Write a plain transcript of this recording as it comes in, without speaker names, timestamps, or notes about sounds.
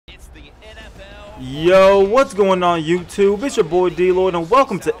Yo, what's going on YouTube? It's your boy D-Lloyd and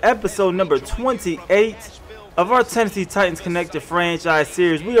welcome to episode number 28 of our Tennessee Titans Connected franchise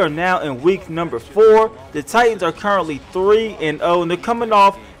series. We are now in week number 4. The Titans are currently 3-0 and they're coming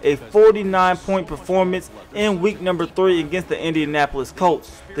off a 49-point performance in week number 3 against the Indianapolis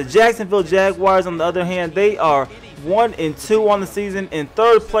Colts. The Jacksonville Jaguars, on the other hand, they are 1-2 on the season in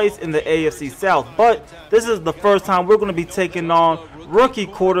 3rd place in the AFC South. But this is the first time we're going to be taking on rookie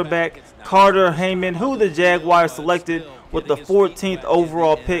quarterback Carter Heyman, who the Jaguars selected with the 14th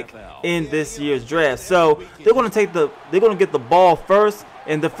overall pick in this year's draft. So they're going to get the ball first.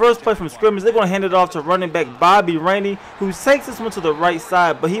 In the first play from scrimmage, they're going to hand it off to running back Bobby Rainey, who takes this one to the right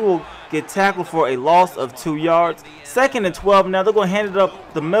side, but he will get tackled for a loss of 2 yards. 2nd and 12 now. They're going to hand it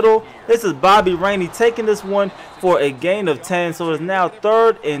up the middle. This is Bobby Rainey taking this one for a gain of 10. So it's now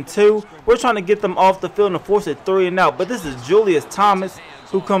 3rd and 2. We're trying to get them off the field and force it 3 and out. But this is Julius Thomas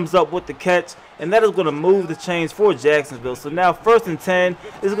who comes up with the catch, and that is going to move the chains for Jacksonville. So now 1st and 10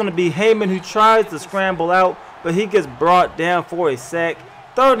 is going to be Heyman, who tries to scramble out, but he gets brought down for a sack.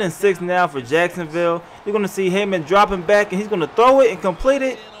 3rd and 6 now for Jacksonville. You're going to see Heyman dropping back, and he's going to throw it and complete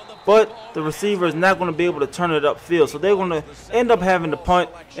it, but the receiver is not going to be able to turn it upfield. So they're going to end up having to punt.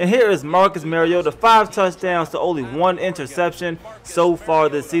 And here is Marcus Mariota, 5 touchdowns to only 1 interception so far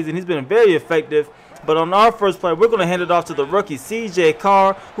this season. He's been very effective. But on our first play, we're going to hand it off to the rookie C.J.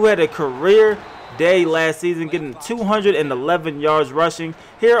 Carr, who had a career day last season, getting 211 yards rushing.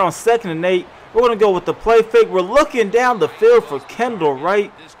 Here on 2nd and 8, we're going to go with the play fake. We're looking down the field for Kendall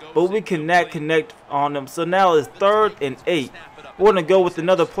Wright, but we cannot connect on him. So now it's 3rd and 8. We're going to go with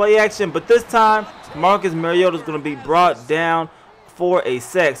another play action, but this time Marcus Mariota is going to be brought down for a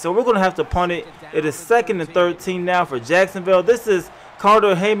sack. So we're going to have to punt it. It is 2nd and 13 now for Jacksonville. This is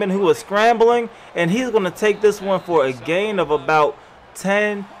Carter Heyman, who is scrambling, and he's going to take this one for a gain of about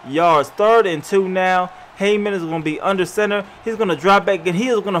 10 yards. 3rd and 2 now. Heyman is going to be under center. He's going to drop back, and he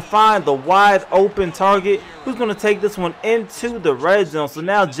is going to find the wide open target, who's going to take this one into the red zone. So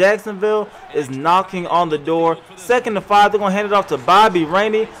now Jacksonville is knocking on the door. 2nd and 5. They're going to hand it off to Bobby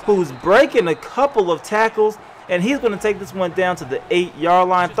Rainey, who's breaking a couple of tackles, and he's going to take this one down to the 8-yard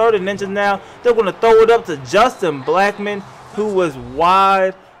line. 3rd and inches now. They're going to throw it up to Justin Blackmon, who was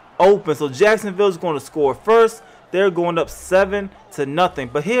wide open. So Jacksonville is going to score first. They're going up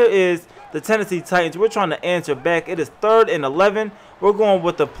 7-0. But here is the Tennessee Titans. We're trying to answer back. It is 3rd and 11. We're going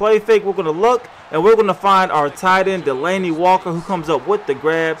with the play fake. We're going to look, and we're going to find our tight end, Delanie Walker, who comes up with the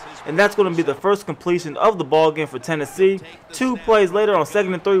grab. And that's going to be the first completion of the ball game for Tennessee. 2 plays later on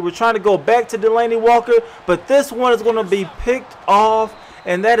 2nd and 3, we're trying to go back to Delanie Walker, but this one is going to be picked off.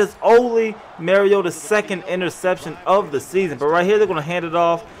 And that is only Mariota's 2nd interception of the season. But right here, they're going to hand it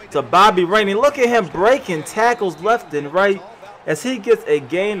off to Bobby Rainey. Look at him breaking tackles left and right as he gets a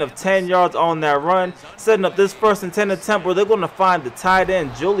gain of 10 yards on that run, setting up this 1st and 10 attempt where they're going to find the tight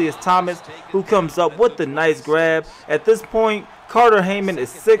end, Julius Thomas, who comes up with the nice grab. At this point, Carter Heyman is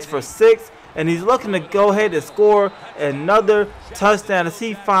 6 for 6. And he's looking to go ahead and score another touchdown as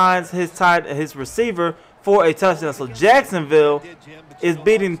he finds his receiver for a touchdown. So Jacksonville is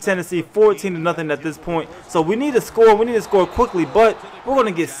beating Tennessee 14-0 at this point. So we need to score. We need to score quickly, but we're going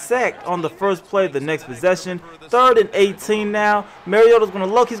to get sacked on the first play of the next possession. 3rd and 18 now. Mariota's going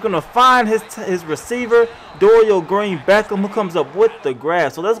to look. He's going to find his receiver, Dorial Green-Beckham, who comes up with the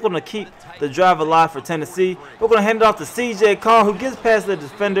grab. So that's going to keep the drive alive for Tennessee. We're going to hand it off to C.J. Carr, who gets past the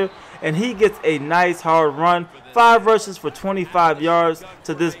defender, and he gets a nice hard run. 5 rushes for 25 yards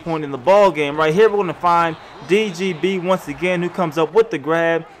to this point in the ball game. Right here, we're going to find DGB once again, who comes up with the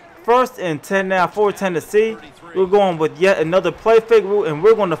grab. 1st and 10 now for Tennessee. We're going with yet another play fake route, and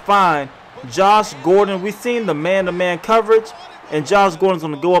we're going to find Josh Gordon. We've seen the man-to-man coverage, and Josh Gordon's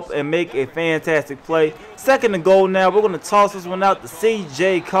going to go up and make a fantastic play. 2nd and goal now. We're going to toss this one out to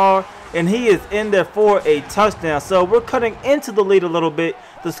C.J. Carr, and he is in there for a touchdown. So we're cutting into the lead a little bit.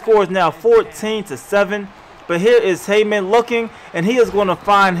 The score is now 14-7. But here is Heyman looking, and he is going to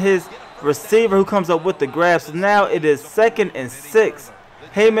find his receiver who comes up with the grab. So now it is 2nd and 6.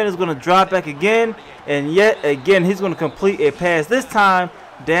 Heyman is going to drop back again, and yet again he's going to complete a pass, this time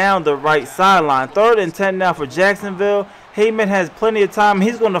down the right sideline. 3rd and 10 now for Jacksonville. Heyman has plenty of time.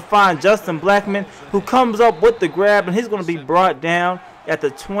 He's going to find Justin Blackmon, who comes up with the grab, and he's going to be brought down at the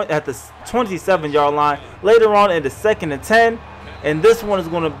 27-yard line. Later on in the 2nd and 10, and this one is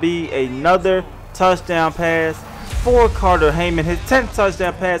going to be another touchdown pass for Carter Heyman, his 10th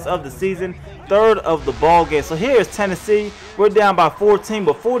touchdown pass of the season, 3rd of the ball game. So here is Tennessee. We're down by 14,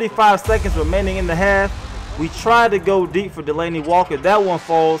 but 45 seconds remaining in the half. We try to go deep for Delanie Walker. That one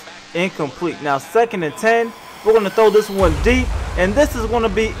falls incomplete. Now 2nd and 10. We're going to throw this one deep, and this is going to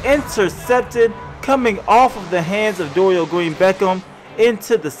be intercepted coming off of the hands of Dorial Green-Beckham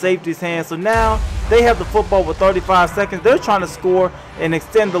into the safety's hands. So now they have the football with 35 seconds. They're trying to score and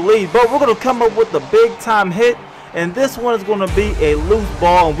extend the lead, but we're going to come up with a big time hit, and this one is going to be a loose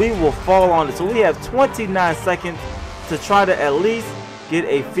ball and we will fall on it. So we have 29 seconds to try to at least get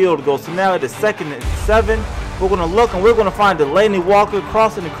a field goal. So now it is 2nd and 7. We're going to look and we're going to find Delaney Walker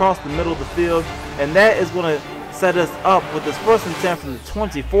crossing across the middle of the field, and that is going to set us up with this 1st and 10 from the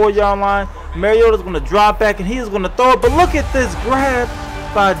 24-yard line. Mariota's going to drop back and he is going to throw it, but look at this grab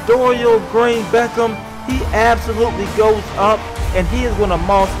by Dorial Green-Beckham. He absolutely goes up and he is going to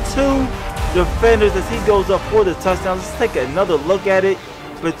moss 2 defenders as he goes up for the touchdown. Let's take another look at it.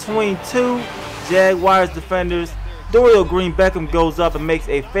 Between 2 Jaguars defenders, Dorial Green-Beckham goes up and makes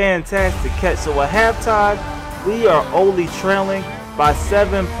a fantastic catch. So at halftime, we are only trailing by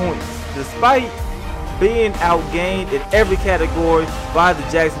 7 points, despite being outgained in every category by the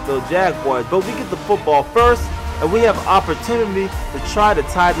Jacksonville Jaguars. But we get the football first, and we have opportunity to try to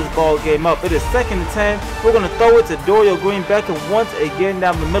tie this ball game up. It is 2nd and 10. We're going to throw it to Dorial Green-Beckham once again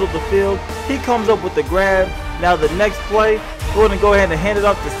down the middle of the field. He comes up with the grab. Now the next play, we're going to go ahead and hand it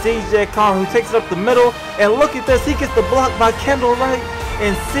off to C.J. Carr, who takes it up the middle. And look at this. He gets the block by Kendall Wright.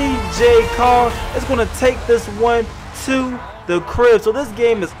 And C.J. Carr is going to take this one to the crib. So this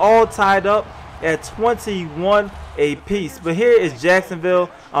game is all tied up at 21 apiece. But here is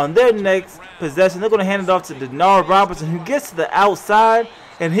Jacksonville on their next possession. They're going to hand it off to Denard Robertson, who gets to the outside,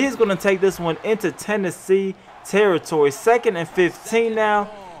 and he's going to take this one into Tennessee territory. 2nd and 15 now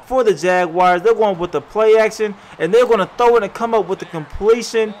for the Jaguars. They're going with the play action, and they're going to throw it and come up with the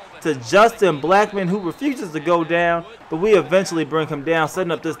completion to Justin Blackman, who refuses to go down, but we eventually bring him down,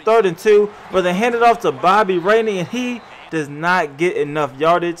 setting up this 3rd and 2, where they hand it off to Bobby Rainey, and he does not get enough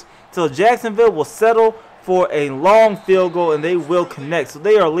yardage. So Jacksonville will settle for a long field goal, and they will connect. So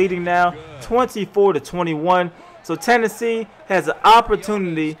they are leading now 24-21. So Tennessee has an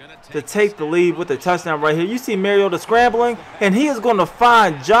opportunity to take the lead with a touchdown right here. You see Mariota scrambling, and he is going to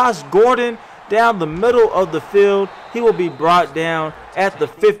find Josh Gordon down the middle of the field. He will be brought down at the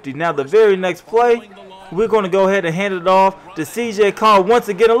 50. Now the very next play, we're going to go ahead and hand it off to C.J. Carr once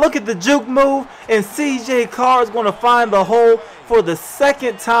again. And look at the juke move, and C.J. Carr is going to find the hole for the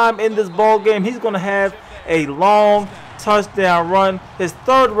 2nd time in this ball game. He's going to have a long touchdown run, his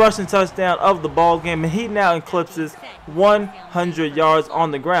 3rd rushing touchdown of the ball game, and he now eclipses 100 yards on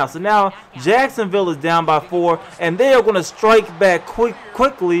the ground. So now Jacksonville is down by 4, and they are going to strike back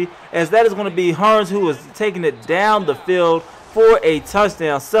quickly, as that is going to be Hearns, who is taking it down the field for a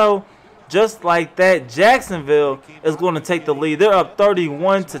touchdown. So just like that, Jacksonville is going to take the lead. They're up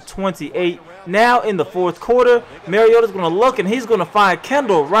 31-28. Now in the 4th quarter, Mariota's going to look, and he's going to find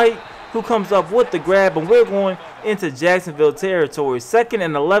Kendall Wright, who comes up with the grab, and we're going into Jacksonville territory. 2nd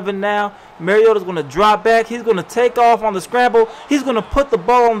and 11 now. Mariota's going to drop back. He's going to take off on the scramble. He's going to put the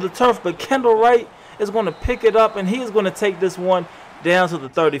ball on the turf, but Kendall Wright is going to pick it up, and he is going to take this one down to the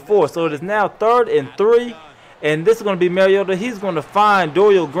 34. So it is now 3rd and 3. And this is going to be Mariota. He's going to find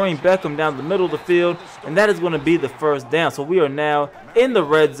Dorial Green-Beckham down the middle of the field, and that is going to be the 1st down. So we are now in the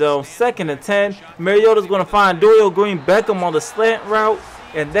red zone, 2nd and 10. Mariota is going to find Dorial Green-Beckham on the slant route,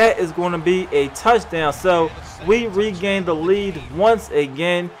 and that is going to be a touchdown. So we regain the lead once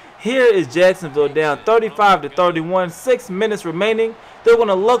again. Here is Jacksonville down 35-31, 6 minutes remaining. They're going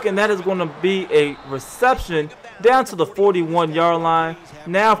to look, and that is going to be a reception down to the 41-yard line.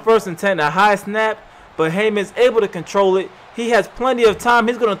 Now 1st and 10, a high snap, but Heyman's able to control it. He has plenty of time.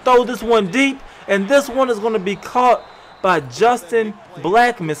 He's going to throw this one deep, and this one is going to be caught by Justin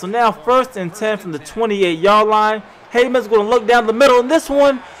Blackman. So now 1st and 10 from the 28-yard line. Heyman's going to look down the middle, and this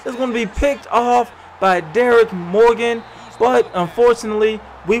one is going to be picked off by Derek Morgan. But unfortunately,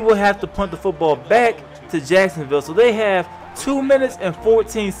 we will have to punt the football back to Jacksonville. So they have 2 minutes and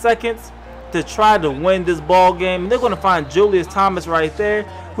 14 seconds to try to win this ball game. And they're going to find Julius Thomas right there,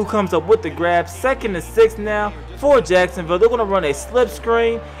 who comes up with the grab. 2nd and 6 now for Jacksonville. They're going to run a slip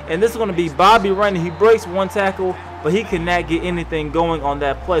screen, and this is going to be Bobby Rainey. He breaks one tackle, but he cannot get anything going on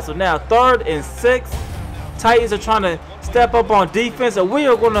that play. So now 3rd and 6. Titans are trying to step up on defense, and we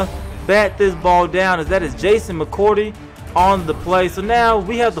are going to bat this ball down, as that is Jason McCourty on the play. So now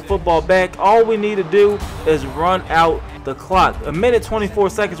we have the football back. All we need to do is run out the clock. 1 minute 24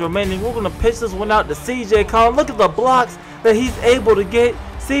 seconds remaining. We're going to pitch this one out to C.J. Carr. Look at the blocks that he's able to get.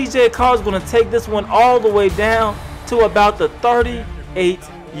 C.J. Carr is going to take this one all the way down to about the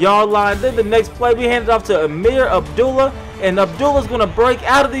 38-yard line. Then the next play, we hand it off to Amir Abdullah, and Abdullah is going to break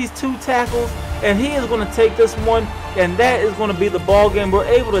out of these 2 tackles, and he is going to take this one, and that is going to be the ball game. We're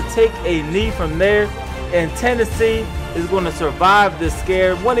able to take a knee from there, and Tennessee is going to survive this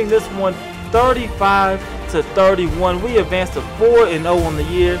scare, winning this one 35-31. We advanced to 4-0 on the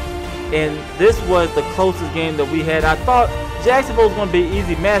year, and this was the closest game that we had. I thought Jacksonville was going to be an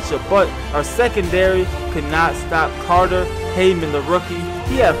easy matchup, but our secondary could not stop Carter Heyman, the rookie.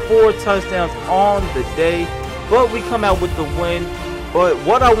 He had 4 touchdowns on the day, but we come out with the win. But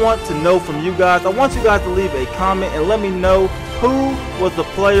what I want to know from you guys, I want you guys to leave a comment and let me know who was the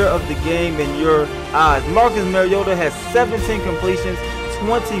player of the game in your eyes. Marcus Mariota has 17 completions,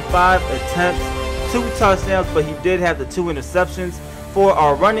 25 attempts, 2 touchdowns, but he did have the 2 interceptions. For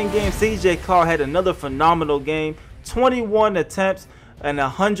our running game, CJ Carr had another phenomenal game, 21 attempts and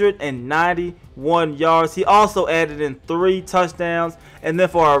 191 yards. He also added in 3 touchdowns. And then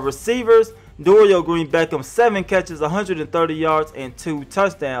for our receivers, Dorial Green-Beckham, 7 catches, 130 yards, and 2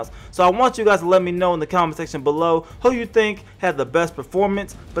 touchdowns. So I want you guys to let me know in the comment section below who you think had the best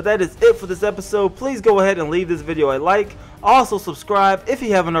performance. But that is it for this episode. Please go ahead and leave this video a like. Also subscribe if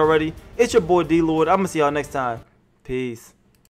you haven't already. It's your boy D-Lloyd. I'm going to see y'all next time. Peace.